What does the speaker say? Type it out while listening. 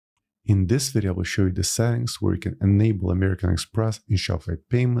In this video, I will show you the settings where you can enable American Express in Shopify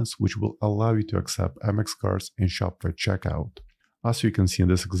Payments, which will allow you to accept AMEX cards in Shopify checkout. As you can see in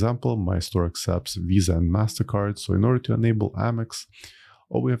this example, my store accepts Visa and MasterCard. So in order to enable AMEX,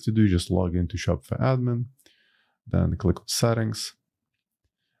 all we have to do is just log into Shopify admin, then click on settings,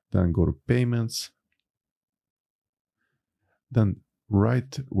 then go to payments, then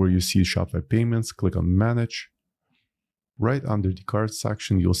right where you see Shopify Payments, click on manage. Right under the card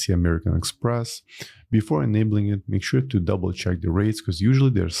section, you'll see American Express. Before enabling it, make sure to double check the rates because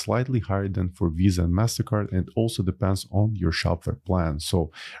usually they're slightly higher than for Visa and MasterCard, and it also depends on your Shopify plan. So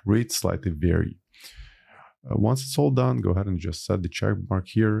rates slightly vary. Once it's all done, go ahead and just set the check mark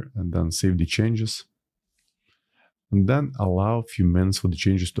here and then save the changes. And then allow a few minutes for the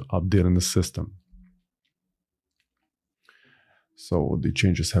changes to update in the system. So the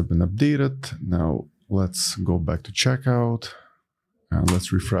changes have been updated. Now let's go back to checkout and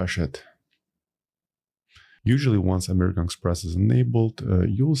let's refresh it. Usually once American Express is enabled,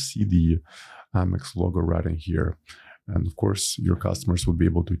 you'll see the AMEX logo right in here. And of course, your customers will be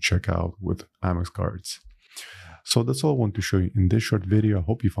able to check out with AMEX cards. So that's all I want to show you in this short video. I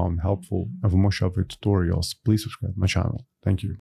hope you found it helpful. For more Shopify tutorials, please subscribe to my channel. Thank you.